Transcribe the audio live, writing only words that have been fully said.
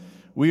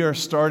We are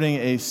starting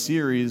a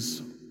series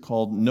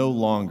called No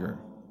Longer.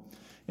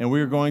 And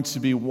we are going to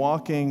be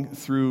walking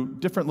through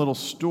different little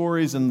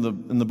stories in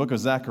the book of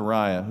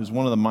Zechariah, who's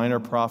one of the minor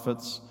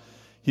prophets.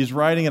 He's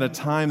writing at a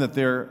time that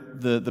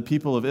the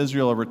people of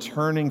Israel are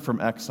returning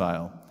from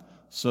exile.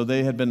 So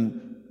they had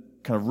been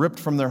kind of ripped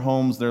from their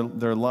homes.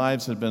 Their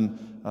lives had been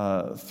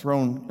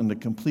thrown into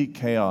complete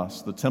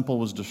chaos. The temple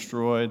was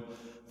destroyed.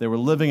 They were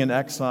living in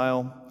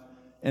exile.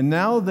 And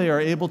now they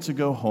are able to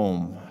go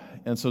home.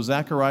 And so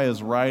Zechariah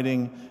is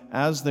writing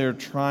as they're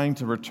trying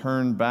to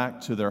return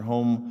back to their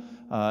home,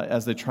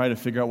 as they try to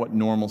figure out what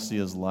normalcy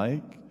is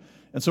like.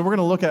 And so we're going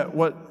to look at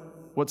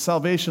what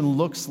salvation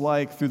looks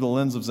like through the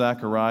lens of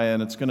Zechariah,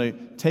 and it's going to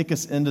take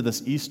us into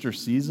this Easter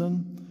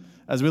season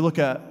as we look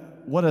at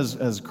what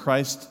has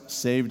Christ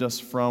saved us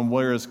from,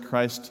 where is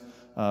Christ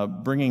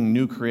bringing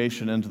new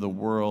creation into the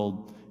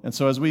world. And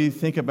so as we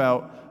think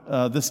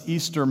about this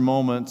Easter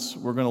moment,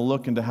 we're going to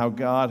look into how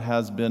God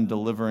has been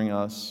delivering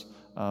us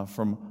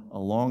from a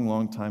long,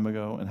 long time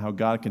ago, and how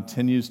God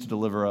continues to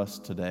deliver us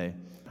today.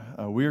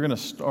 We are going to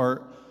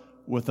start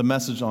with a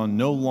message on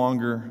no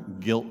longer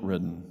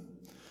guilt-ridden.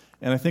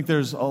 And I think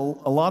there's a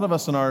lot of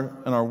us in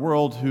our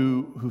world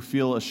who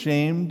feel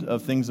ashamed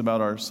of things about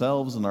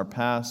ourselves and our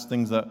past,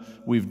 things that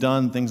we've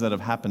done, things that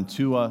have happened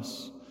to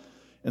us.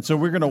 And so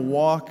we're going to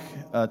walk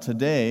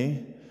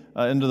today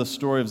into the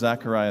story of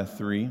Zechariah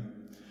 3.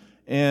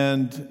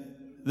 And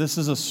this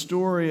is a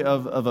story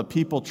of a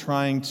people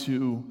trying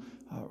to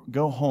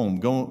go home,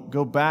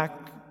 go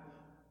back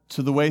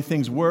to the way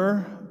things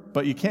were,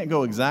 but you can't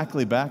go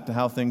exactly back to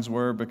how things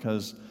were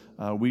because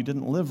we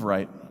didn't live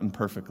right and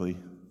perfectly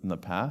in the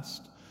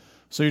past.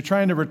 So you're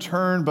trying to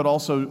return, but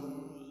also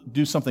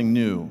do something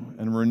new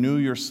and renew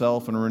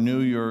yourself and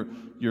renew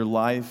your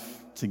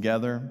life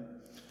together.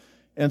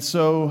 And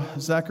so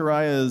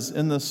Zechariah is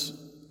in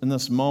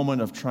this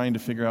moment of trying to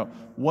figure out,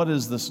 what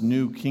is this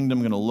new kingdom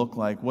going to look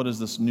like? What is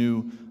this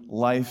new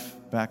life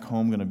back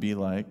home going to be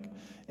like?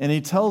 And he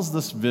tells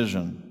this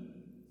vision.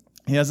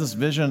 He has this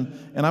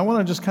vision, and I want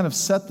to just kind of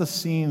set the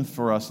scene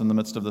for us in the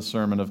midst of the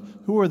sermon of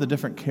who are the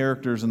different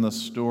characters in this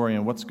story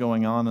and what's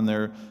going on in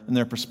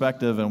their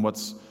perspective, and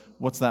what's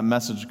that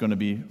message going to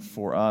be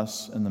for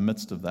us in the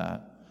midst of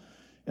that.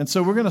 And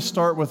so we're going to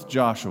start with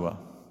Joshua.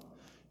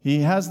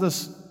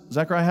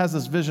 Zechariah has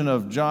this vision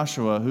of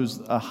Joshua, who's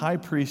a high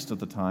priest at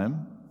the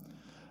time,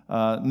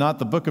 not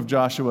the book of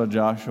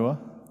Joshua.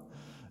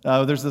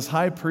 There's this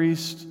high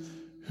priest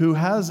who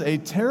has a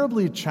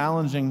terribly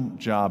challenging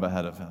job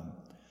ahead of him.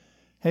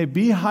 Hey,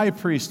 be high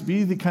priest,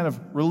 be the kind of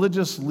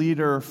religious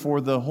leader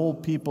for the whole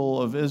people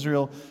of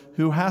Israel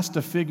who has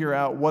to figure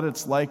out what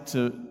it's like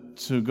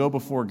to go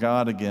before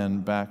God again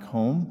back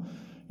home.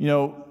 You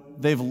know,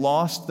 they've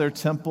lost their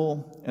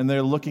temple, and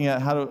they're looking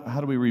at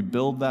how do we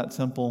rebuild that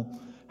temple?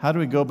 How do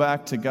we go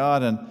back to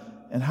God?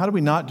 And how do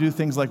we not do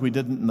things like we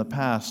did in the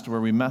past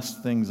where we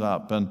messed things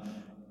up?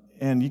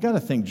 And you got to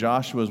think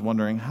Joshua is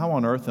wondering, how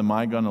on earth am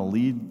I going to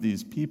lead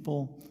these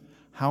people?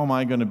 How am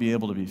I going to be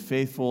able to be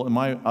faithful? Am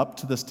I up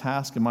to this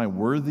task? Am I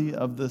worthy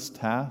of this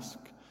task?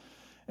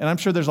 And I'm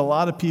sure there's a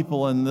lot of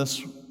people in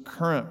this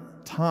current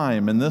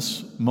time, in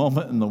this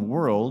moment in the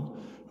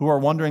world, who are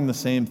wondering the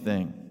same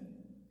thing.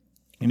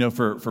 You know,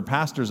 for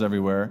pastors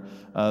everywhere,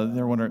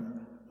 they're wondering,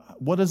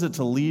 what is it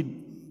to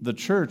lead the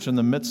church in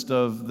the midst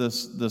of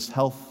this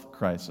health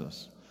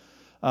crisis?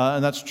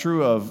 And that's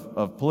true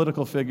of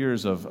political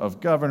figures, of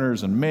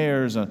governors and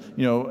mayors,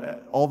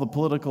 and all the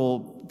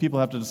political people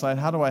have to decide,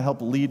 how do I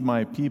help lead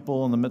my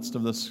people in the midst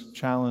of this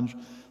challenge?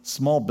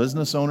 Small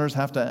business owners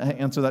have to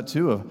answer that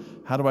too, of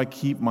how do I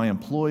keep my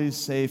employees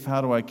safe?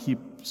 How do I keep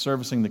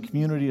servicing the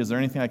community? Is there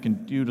anything I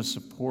can do to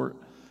support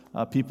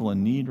people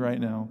in need right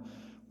now?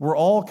 We're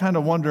all kind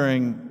of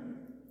wondering,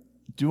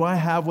 do I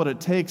have what it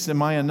takes?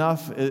 Am I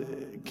enough?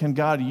 Can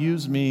God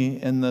use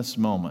me in this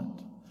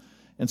moment?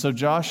 And so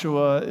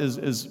Joshua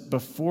is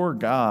before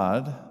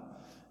God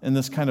in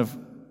this kind of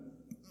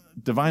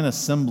divine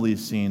assembly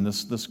scene,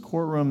 this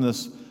courtroom,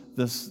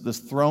 this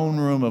throne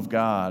room of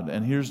God.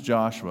 And here's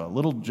Joshua,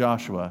 little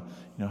Joshua.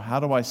 How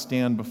do I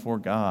stand before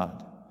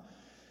God?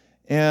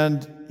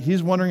 And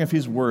he's wondering if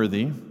he's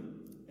worthy.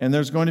 And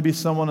there's going to be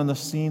someone in the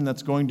scene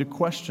that's going to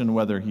question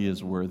whether he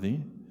is worthy.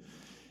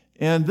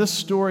 And this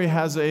story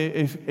has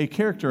a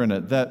character in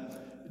it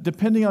that,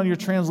 depending on your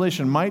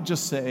translation, might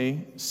just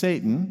say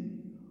Satan,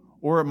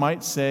 or it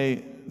might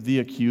say the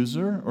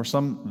accuser, or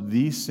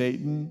the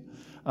Satan.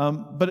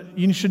 But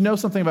you should know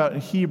something about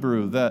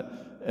Hebrew, that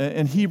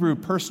in Hebrew,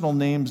 personal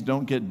names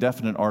don't get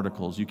definite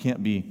articles. You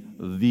can't be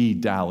the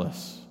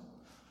Dallas,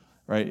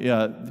 right?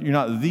 Yeah, you're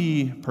not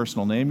the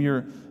personal name.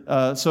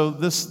 So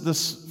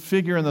this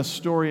figure in the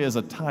story is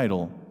a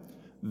title,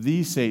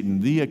 the Satan,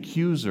 the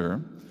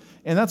accuser.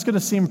 And that's going to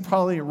seem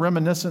probably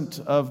reminiscent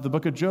of the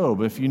book of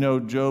Job. If you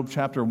know Job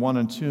chapter 1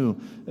 and 2,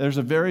 there's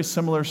a very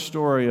similar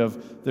story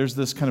of there's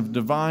this kind of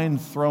divine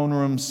throne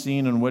room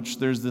scene in which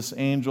there's this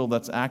angel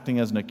that's acting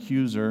as an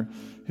accuser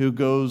who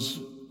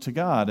goes to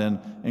God.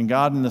 And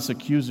God and this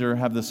accuser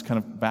have this kind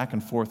of back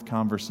and forth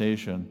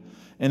conversation.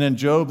 And in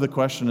Job, the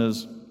question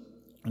is,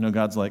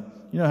 God's like,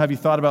 Have you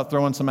thought about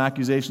throwing some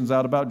accusations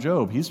out about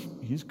Job?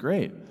 He's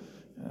great.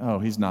 Oh,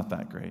 he's not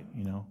that great,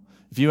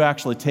 If you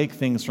actually take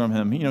things from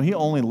him, he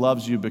only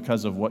loves you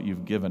because of what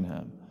you've given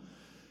him.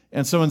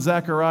 And so in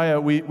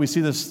Zechariah, we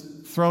see this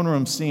throne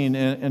room scene,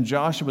 and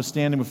Joshua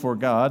standing before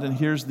God, and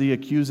here's the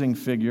accusing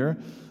figure,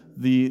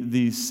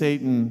 the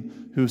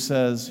Satan who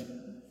says,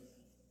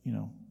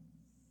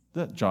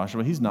 that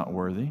Joshua, he's not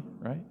worthy,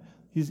 right?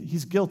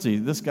 He's guilty.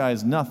 This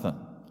guy's nothing,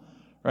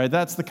 right?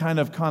 That's the kind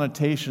of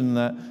connotation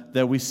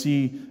that we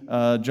see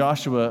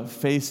Joshua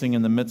facing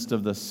in the midst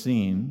of this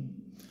scene.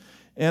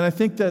 And I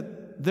think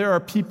that there are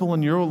people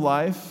in your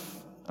life,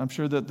 I'm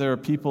sure that there are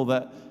people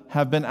that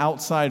have been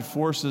outside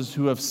forces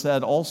who have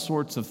said all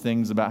sorts of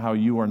things about how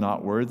you are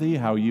not worthy,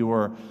 how you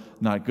are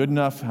not good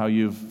enough, how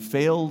you've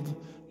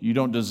failed, you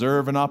don't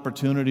deserve an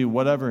opportunity,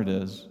 whatever it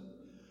is.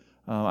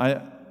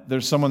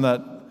 There's someone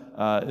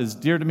that is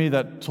dear to me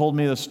that told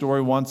me the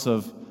story once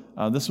of,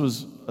 this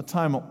was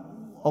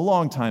a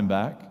long time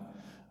back,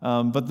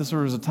 but this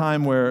was a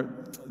time where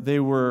they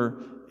were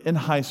in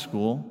high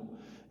school,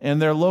 and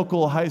their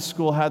local high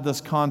school had this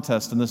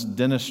contest, and this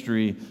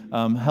dentistry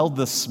held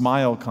this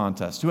smile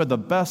contest. Who had the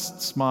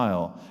best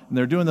smile? And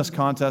they're doing this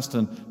contest,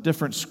 and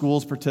different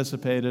schools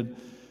participated.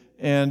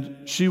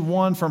 And she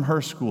won from her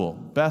school,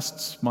 best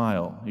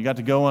smile. You got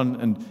to go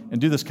on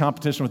and do this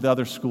competition with the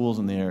other schools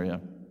in the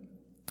area.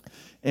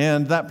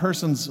 And that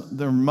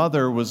their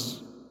mother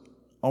was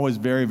always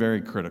very,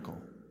 very critical.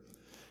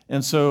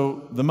 And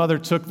so the mother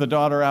took the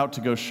daughter out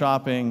to go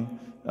shopping,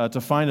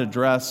 to find a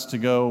dress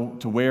to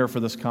wear for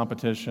this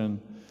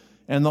competition.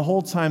 And the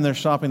whole time they're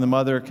shopping, the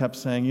mother kept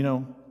saying,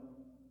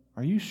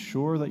 are you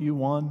sure that you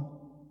won?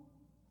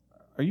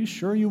 Are you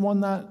sure you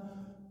won that?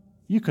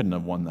 You couldn't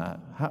have won that.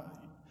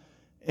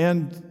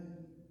 And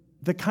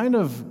the kind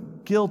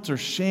of guilt or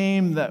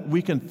shame that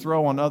we can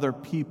throw on other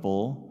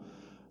people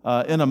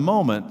in a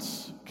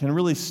moment can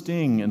really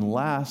sting and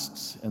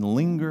last and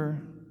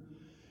linger.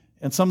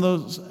 And some of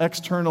those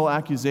external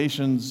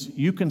accusations,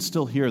 you can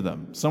still hear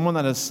them. Someone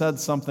that has said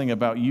something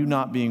about you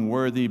not being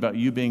worthy, about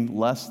you being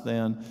less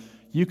than,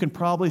 you can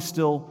probably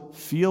still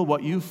feel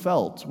what you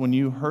felt when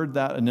you heard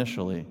that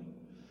initially.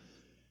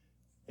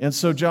 And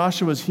so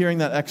Joshua is hearing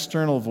that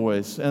external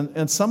voice.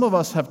 And some of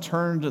us have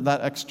turned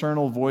that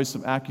external voice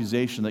of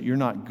accusation that you're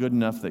not good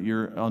enough, that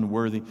you're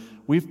unworthy.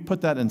 We've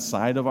put that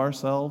inside of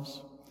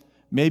ourselves.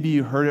 Maybe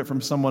you heard it from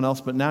someone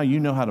else, but now you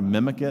know how to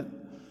mimic it.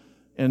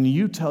 And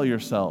you tell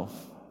yourself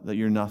that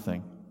you're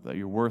nothing, that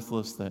you're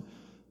worthless,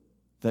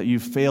 that you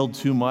failed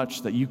too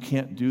much, that you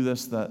can't do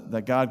this,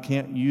 that God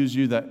can't use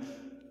you, that,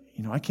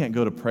 I can't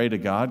go to pray to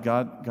God.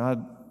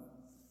 God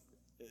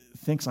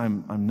thinks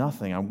I'm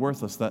nothing, I'm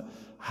worthless, that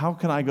how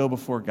can I go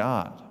before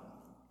God?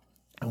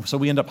 And so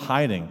we end up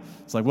hiding.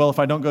 It's like, well, if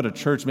I don't go to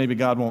church, maybe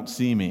God won't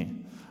see me.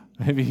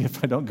 Maybe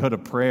if I don't go to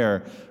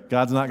prayer,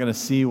 God's not going to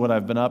see what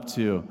I've been up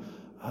to.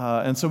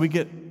 And so we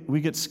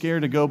get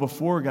scared to go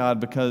before God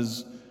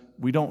because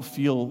we don't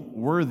feel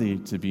worthy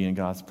to be in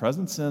God's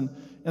presence. And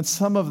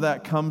some of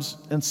that comes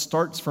and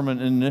starts from an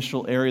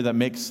initial area that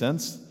makes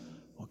sense.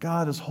 Well,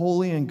 God is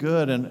holy and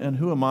good, and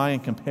who am I in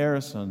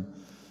comparison?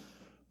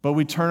 But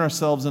we turn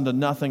ourselves into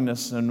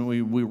nothingness, and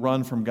we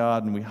run from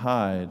God, and we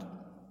hide.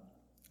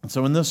 And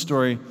so in this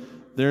story,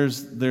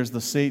 there's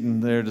the Satan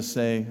there to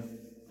say,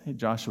 hey,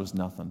 Joshua's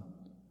nothing.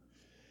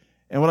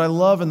 And what I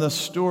love in this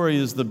story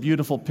is the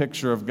beautiful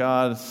picture of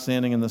God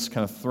standing in this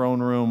kind of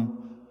throne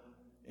room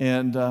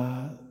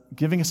and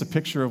giving us a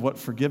picture of what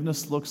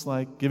forgiveness looks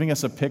like, giving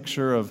us a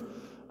picture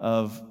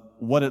of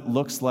what it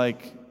looks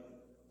like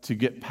to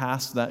get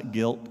past that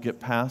guilt, get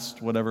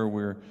past whatever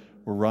we're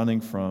running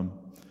from.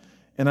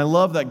 And I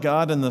love that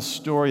God in this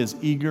story is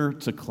eager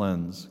to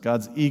cleanse.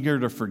 God's eager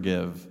to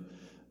forgive.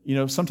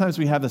 Sometimes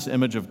we have this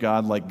image of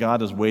God like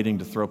God is waiting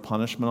to throw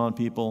punishment on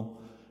people.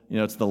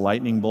 It's the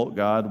lightning bolt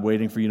God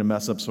waiting for you to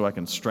mess up so I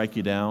can strike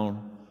you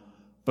down.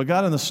 But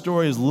God in the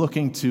story is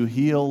looking to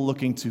heal,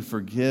 looking to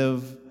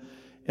forgive.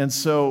 And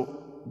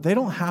so they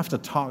don't have to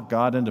talk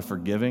God into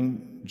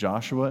forgiving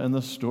Joshua in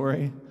this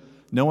story.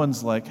 No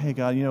one's like, hey,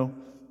 God,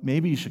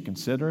 maybe you should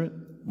consider it.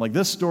 Like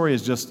this story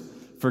is just,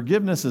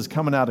 forgiveness is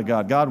coming out of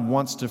God. God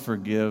wants to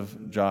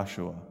forgive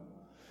Joshua.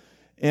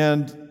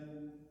 And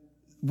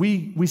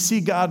we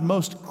see God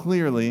most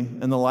clearly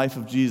in the life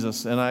of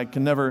Jesus, and I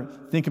can never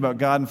think about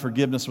God and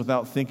forgiveness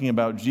without thinking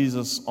about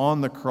Jesus on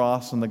the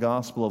cross in the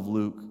Gospel of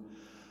Luke,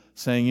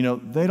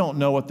 saying, they don't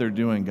know what they're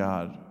doing,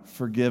 God.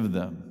 Forgive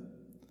them.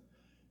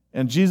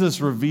 And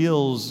Jesus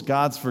reveals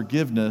God's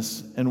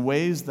forgiveness in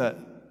ways that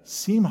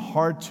seem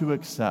hard to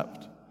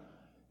accept.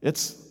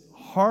 It's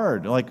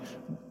hard. Like,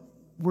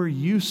 we're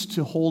used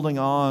to holding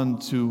on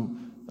to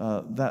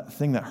that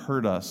thing that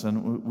hurt us,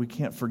 and we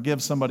can't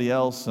forgive somebody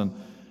else, and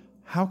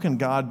how can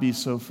God be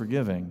so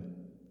forgiving?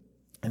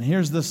 And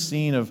here's this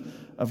scene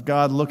of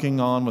God looking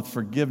on with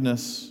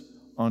forgiveness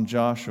on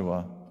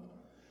Joshua.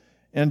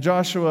 And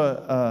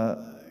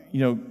Joshua,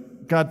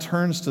 God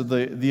turns to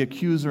the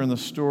accuser in the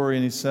story,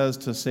 and he says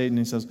to Satan,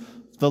 he says,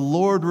 "The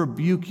Lord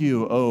rebuke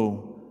you,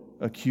 O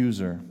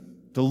accuser.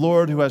 The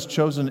Lord who has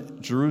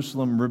chosen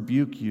Jerusalem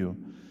rebuke you.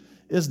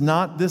 Is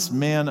not this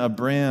man a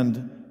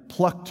brand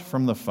plucked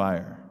from the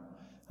fire?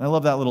 And I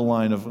love that little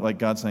line of like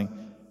God saying,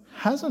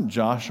 hasn't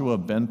Joshua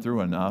been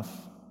through enough?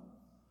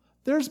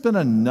 There's been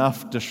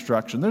enough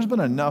destruction. There's been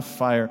enough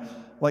fire.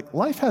 Like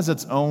life has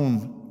its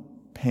own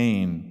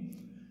pain.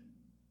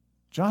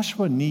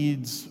 Joshua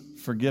needs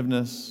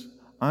forgiveness.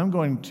 I'm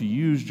going to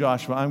use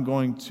Joshua. I'm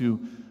going to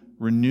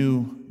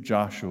renew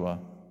Joshua.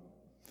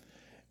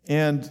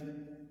 And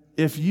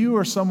if you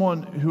are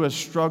someone who has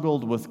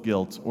struggled with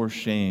guilt or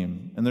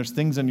shame, and there's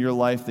things in your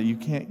life that you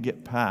can't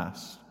get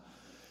past,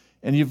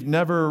 and you've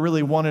never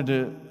really wanted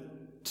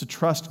to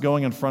trust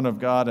going in front of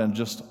God and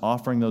just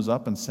offering those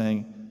up and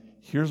saying,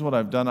 here's what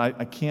I've done, I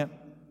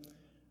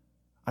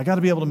got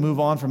to be able to move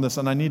on from this,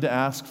 and I need to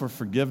ask for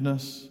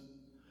forgiveness.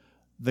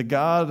 The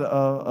God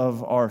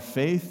of our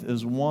faith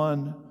is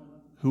one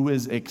who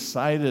is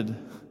excited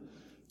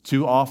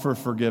to offer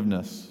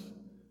forgiveness.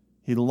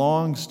 He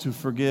longs to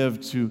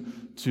forgive,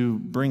 to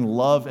bring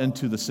love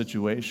into the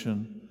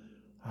situation.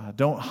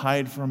 Don't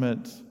hide from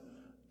it.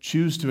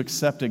 Choose to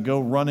accept it.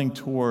 Go running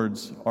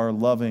towards our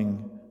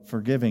loving,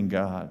 forgiving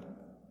God.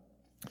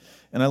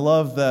 And I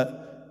love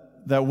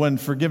that when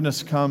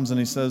forgiveness comes and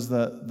he says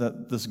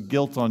that this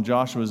guilt on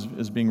Joshua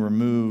is being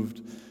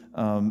removed,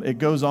 it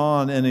goes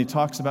on and he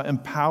talks about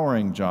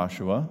empowering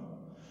Joshua.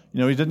 He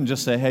didn't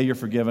just say, hey, you're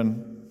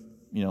forgiven,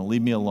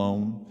 leave me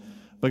alone.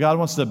 But God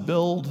wants to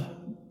build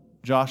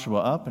Joshua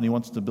up, and he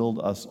wants to build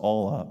us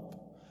all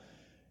up.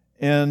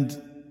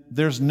 And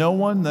there's no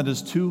one that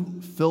is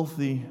too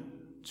filthy,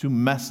 too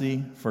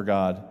messy for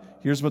God.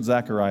 Here's what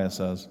Zechariah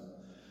says.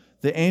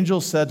 The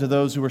angel said to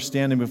those who were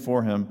standing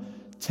before him,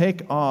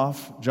 take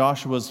off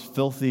Joshua's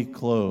filthy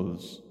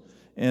clothes.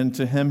 And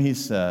to him he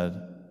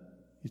said,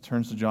 he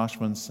turns to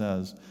Joshua and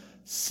says,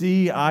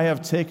 see, I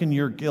have taken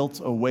your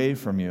guilt away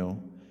from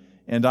you,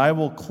 and I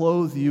will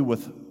clothe you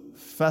with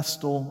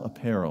festal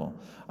apparel.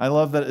 I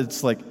love that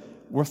it's like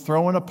we're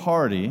throwing a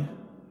party.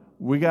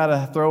 We got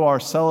to throw our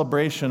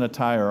celebration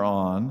attire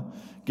on.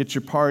 Get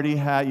your party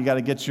hat. You got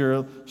to get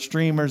your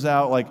streamers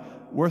out. Like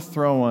we're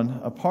throwing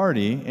a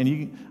party,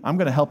 and I'm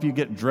going to help you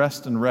get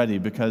dressed and ready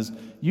because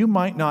you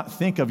might not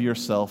think of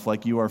yourself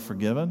like you are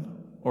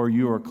forgiven or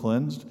you are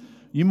cleansed.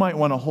 You might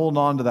want to hold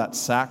on to that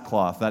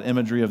sackcloth, that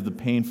imagery of the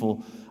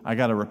painful, I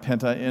got to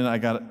repent, and I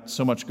got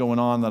so much going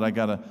on that I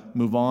got to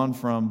move on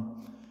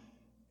from.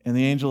 And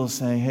the angel is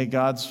saying, hey,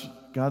 God's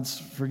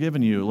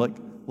forgiven you.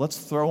 Let's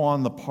throw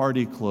on the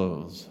party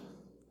clothes.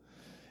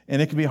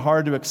 And it can be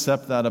hard to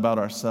accept that about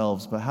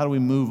ourselves, but how do we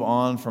move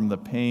on from the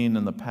pain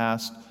and the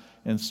past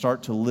and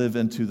start to live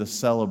into the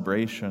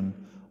celebration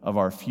of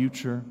our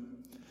future?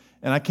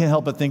 And I can't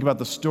help but think about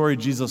the story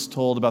Jesus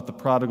told about the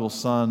prodigal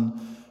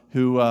son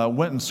who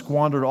went and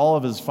squandered all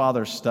of his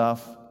father's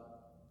stuff,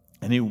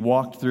 and he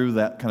walked through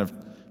that kind of,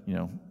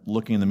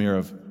 looking in the mirror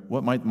of,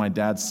 what might my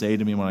dad say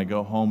to me when I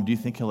go home? Do you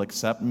think he'll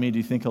accept me? Do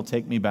you think he'll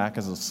take me back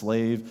as a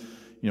slave?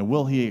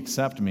 Will he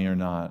accept me or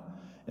not?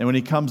 And when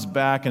he comes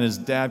back and his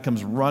dad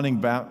comes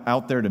running back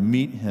out there to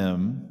meet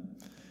him,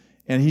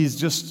 and he's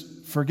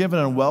just forgiven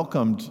and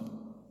welcomed,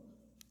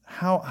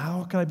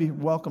 how can I be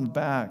welcomed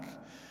back?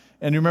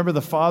 And you remember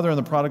the father in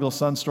the prodigal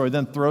son story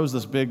then throws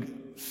this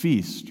big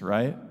feast,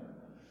 right?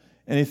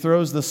 And he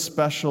throws this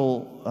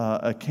special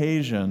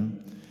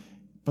occasion,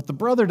 but the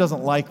brother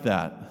doesn't like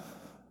that.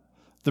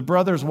 The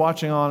brother's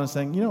watching on and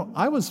saying,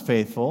 I was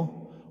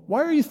faithful.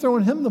 Why are you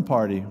throwing him the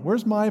party?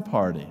 Where's my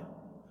party?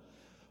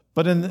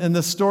 But in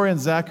the story in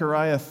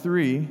Zechariah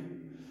 3,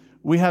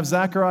 we have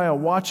Zechariah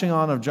watching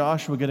on of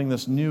Joshua getting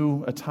this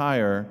new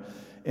attire,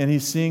 and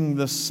he's seeing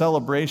this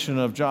celebration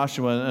of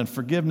Joshua and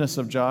forgiveness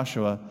of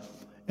Joshua.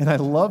 And I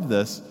love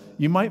this.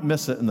 You might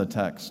miss it in the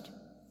text.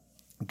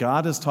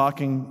 God is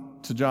talking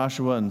to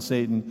Joshua and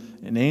Satan,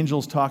 and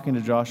angels talking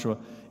to Joshua,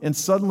 and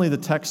suddenly the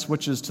text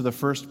switches to the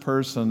first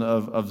person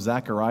of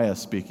Zechariah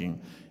speaking.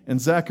 And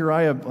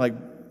Zechariah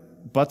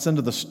butts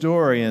into the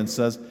story and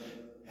says,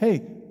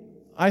 hey,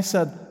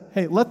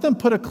 let them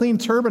put a clean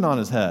turban on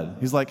his head.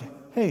 He's like,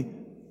 hey,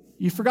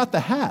 you forgot the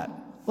hat.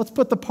 Let's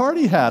put the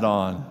party hat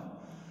on.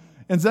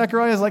 And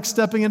Zechariah is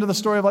stepping into the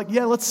story of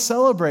yeah, let's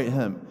celebrate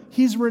him.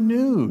 He's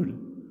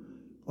renewed.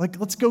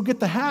 Let's go get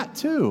the hat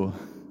too.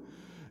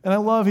 And I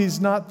love he's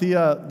not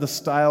the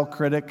style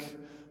critic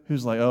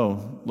who's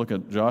oh, look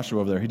at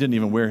Joshua over there. He didn't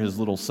even wear his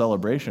little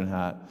celebration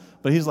hat.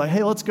 But he's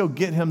hey, let's go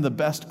get him the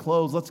best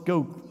clothes. Let's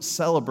go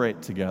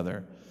celebrate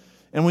together.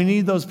 And we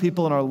need those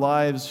people in our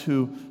lives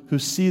who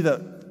see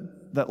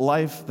that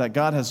life, that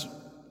God has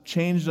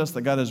changed us,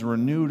 that God has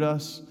renewed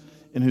us,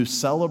 and who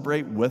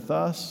celebrate with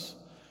us,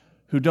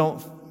 who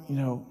don't,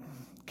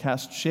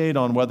 cast shade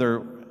on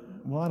whether,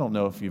 I don't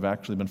know if you've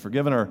actually been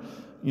forgiven or,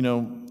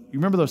 you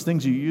remember those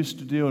things you used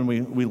to do, and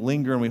we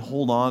linger and we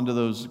hold on to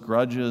those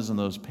grudges and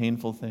those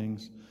painful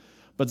things.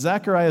 But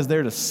Zechariah is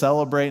there to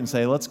celebrate and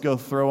say, let's go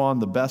throw on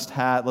the best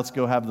hat. Let's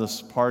go have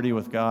this party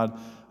with God.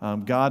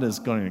 God is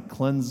going to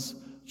cleanse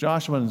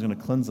Joshua and is going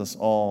to cleanse us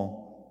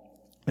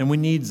all. And we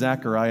need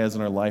Zechariahs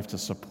in our life to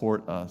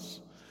support us.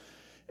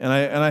 And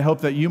I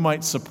hope that you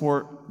might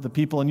support the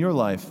people in your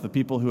life, the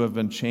people who have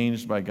been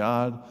changed by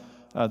God,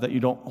 that you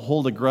don't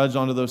hold a grudge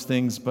onto those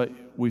things, but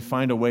we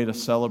find a way to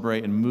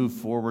celebrate and move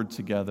forward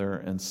together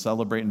and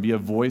celebrate and be a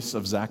voice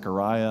of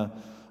Zechariah,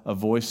 a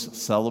voice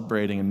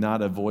celebrating and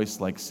not a voice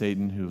like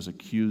Satan who's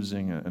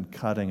accusing and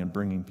cutting and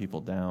bringing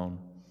people down.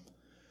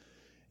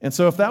 And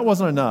so if that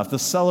wasn't enough, the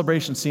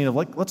celebration scene of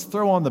let's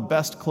throw on the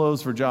best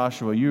clothes for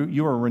Joshua.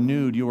 You are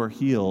renewed, you are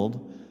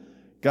healed.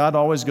 God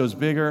always goes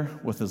bigger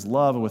with his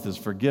love and with his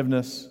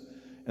forgiveness.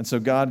 And so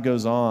God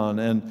goes on,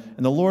 and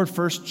the Lord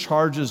first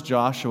charges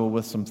Joshua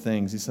with some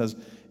things. He says,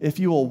 if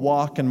you will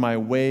walk in my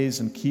ways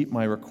and keep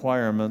my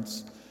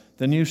requirements,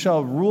 then you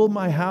shall rule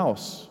my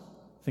house.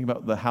 Think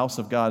about the house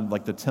of God,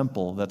 like the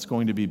temple that's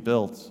going to be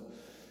built.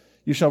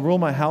 You shall rule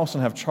my house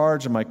and have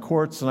charge of my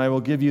courts, and I will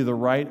give you the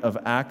right of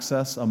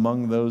access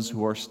among those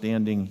who are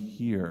standing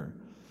here.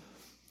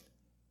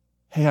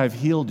 Hey, I've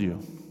healed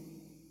you.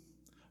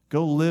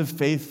 Go live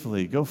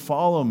faithfully. Go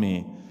follow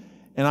me.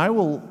 And I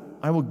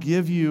will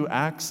give you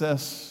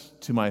access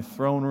to my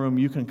throne room.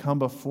 You can come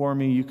before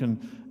me. You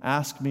can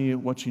ask me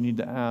what you need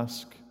to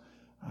ask.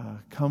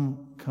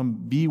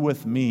 Come be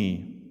with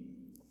me.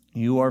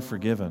 You are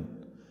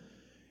forgiven.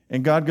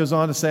 And God goes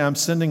on to say, I'm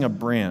sending a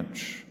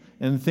branch.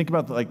 And think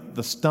about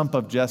the stump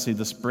of Jesse,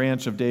 this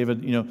branch of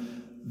David.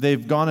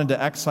 They've gone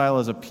into exile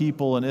as a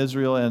people in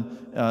Israel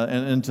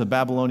and into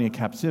Babylonian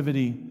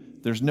captivity.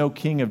 There's no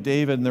king of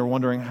David, and they're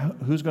wondering,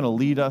 who's going to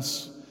lead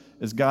us?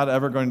 Is God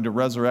ever going to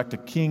resurrect a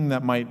king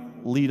that might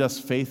lead us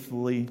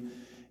faithfully?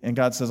 And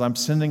God says, I'm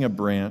sending a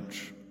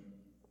branch.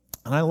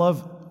 And I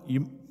love,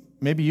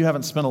 maybe you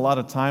haven't spent a lot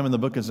of time in the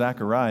book of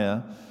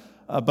Zechariah,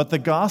 but the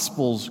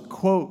Gospels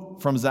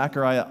quote from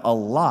Zechariah a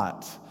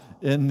lot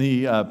in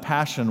the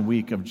Passion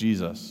Week of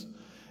Jesus.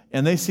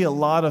 And they see a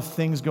lot of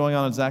things going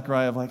on in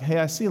Zechariah of hey,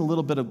 I see a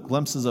little bit of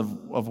glimpses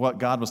of what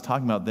God was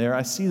talking about there.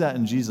 I see that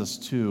in Jesus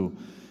too.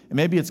 And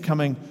maybe it's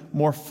coming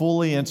more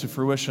fully into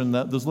fruition,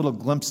 that those little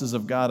glimpses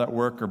of God at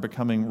work are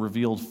becoming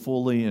revealed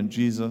fully in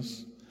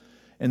Jesus.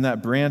 And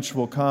that branch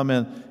will come,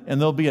 and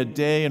there'll be a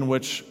day in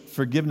which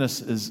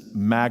forgiveness is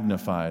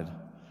magnified.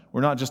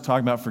 We're not just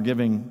talking about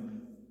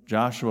forgiving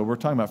Joshua, we're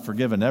talking about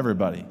forgiving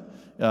everybody.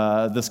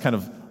 This kind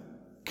of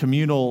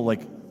communal,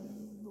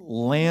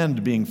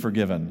 land being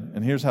forgiven.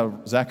 And here's how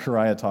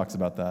Zechariah talks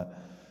about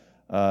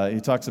that.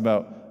 He talks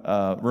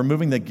about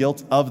removing the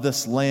guilt of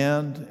this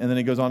land. And then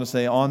he goes on to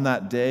say, on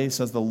that day,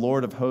 says the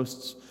Lord of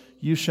hosts,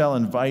 you shall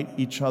invite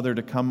each other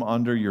to come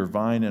under your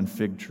vine and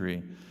fig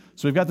tree.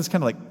 So we've got this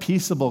kind of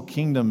peaceable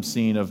kingdom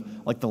scene of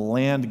the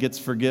land gets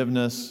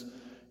forgiveness.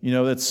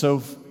 It's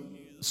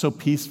so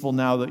peaceful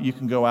now that you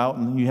can go out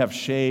and you have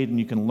shade and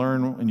you can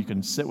learn and you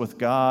can sit with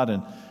God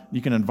and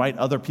you can invite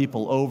other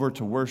people over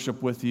to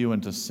worship with you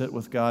and to sit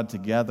with God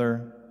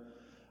together.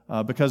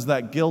 Because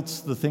that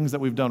guilt, the things that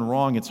we've done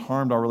wrong, it's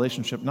harmed our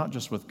relationship not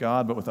just with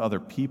God, but with other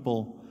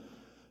people.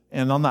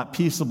 And on that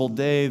peaceable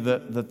day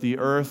that the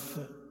earth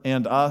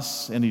and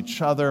us and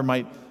each other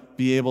might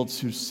be able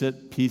to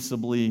sit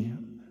peaceably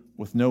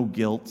with no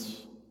guilt,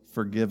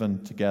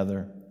 forgiven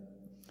together.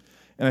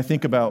 And I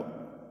think about,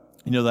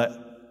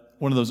 that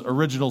one of those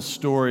original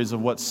stories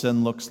of what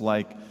sin looks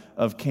like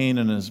of Cain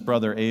and his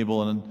brother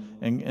Abel.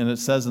 And it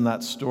says in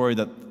that story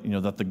that,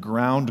 that the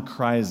ground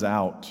cries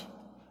out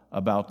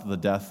about the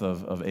death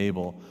of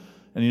Abel.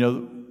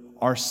 And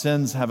our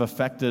sins have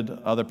affected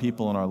other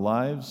people in our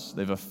lives.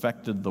 They've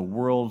affected the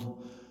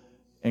world.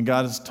 And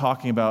God is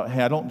talking about,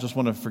 hey, I don't just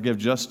want to forgive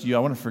just you. I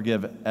want to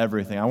forgive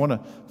everything. I want to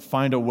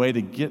find a way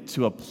to get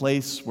to a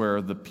place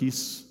where the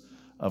peace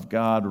of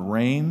God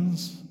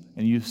reigns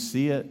and you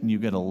see it and you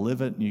get to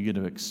live it and you get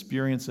to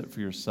experience it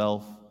for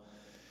yourself.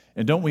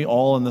 And don't we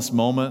all in this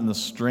moment, in the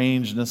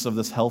strangeness of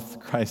this health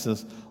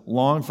crisis,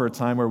 long for a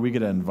time where we get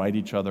to invite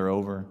each other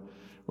over,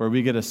 where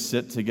we get to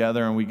sit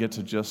together and we get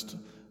to just,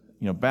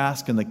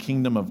 bask in the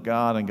kingdom of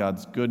God and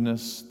God's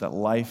goodness, that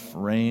life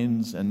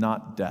reigns and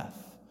not death.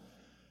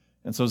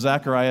 And so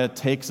Zechariah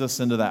takes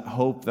us into that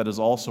hope that is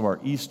also our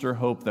Easter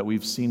hope that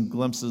we've seen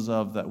glimpses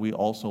of, that we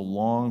also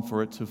long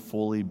for it to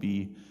fully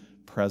be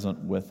present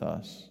with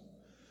us.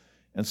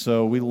 And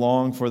so we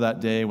long for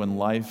that day when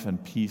life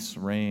and peace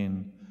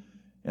reign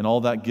and all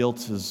that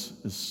guilt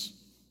is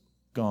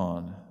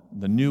gone.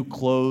 The new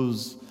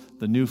clothes,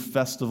 the new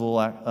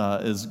festival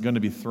is going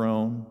to be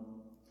thrown.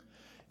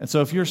 And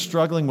so if you're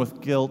struggling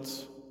with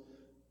guilt,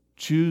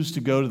 choose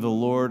to go to the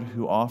Lord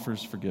who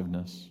offers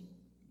forgiveness.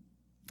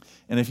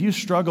 And if you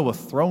struggle with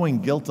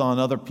throwing guilt on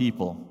other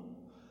people,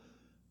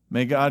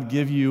 may God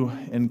give you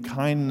in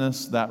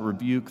kindness that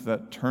rebuke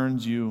that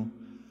turns you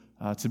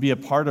to be a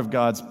part of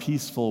God's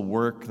peaceful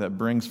work that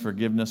brings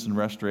forgiveness and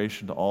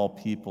restoration to all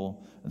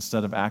people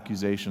instead of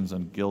accusations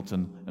and guilt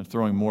and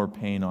throwing more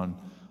pain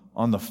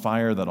on the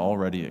fire that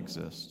already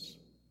exists.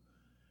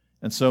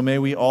 And so may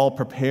we all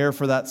prepare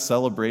for that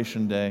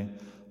celebration day.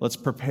 Let's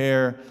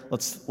prepare,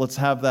 let's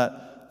have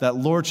that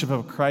lordship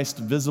of Christ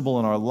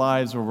visible in our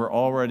lives where we're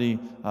already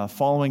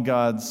following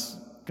God's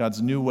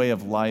new way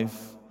of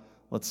life.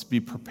 Let's be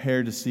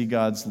prepared to see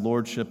God's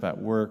lordship at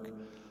work.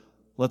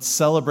 Let's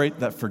celebrate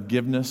that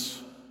forgiveness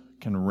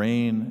can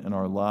reign in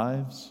our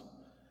lives.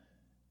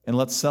 And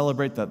let's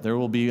celebrate that there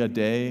will be a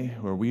day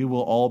where we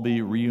will all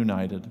be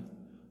reunited,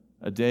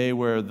 a day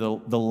where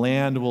the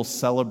land will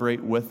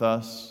celebrate with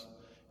us,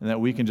 and that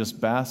we can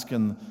just bask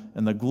in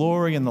the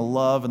glory and the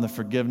love and the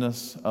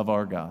forgiveness of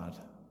our God.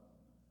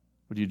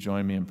 Would you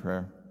join me in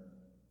prayer?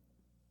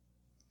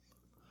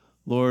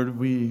 Lord,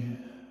 we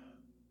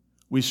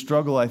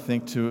struggle, I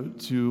think,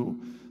 to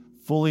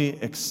fully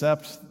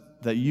accept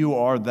that you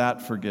are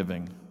that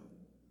forgiving.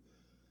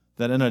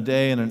 That in a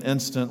day, in an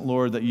instant,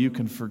 Lord, that you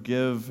can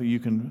forgive, you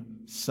can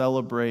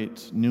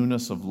celebrate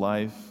newness of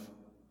life.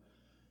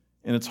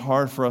 And it's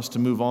hard for us to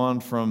move on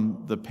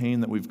from the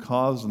pain that we've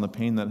caused and the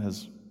pain that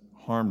has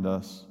harmed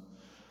us.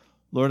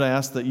 Lord, I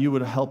ask that you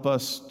would help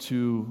us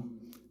to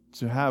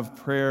have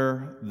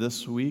prayer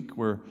this week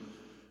where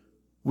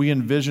we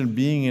envision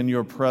being in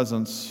your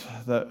presence,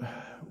 that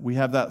we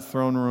have that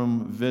throne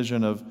room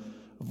vision of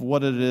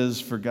what it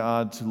is for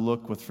God to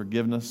look with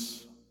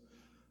forgiveness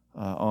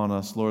on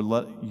us. Lord,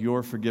 let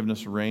your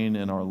forgiveness reign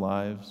in our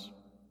lives.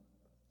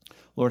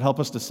 Lord, help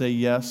us to say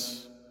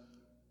yes,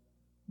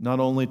 not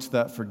only to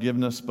that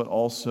forgiveness, but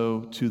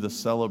also to the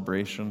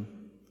celebration.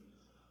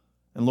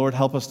 And Lord,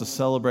 help us to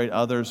celebrate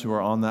others who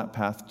are on that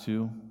path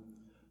too.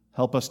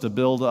 Help us to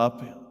build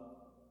up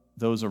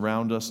those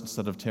around us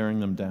instead of tearing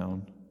them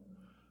down.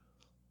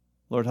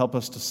 Lord, help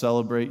us to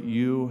celebrate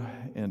you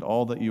and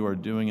all that you are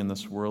doing in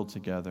this world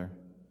together.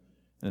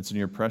 And it's in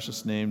your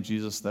precious name,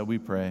 Jesus, that we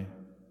pray.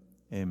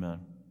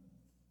 Amen.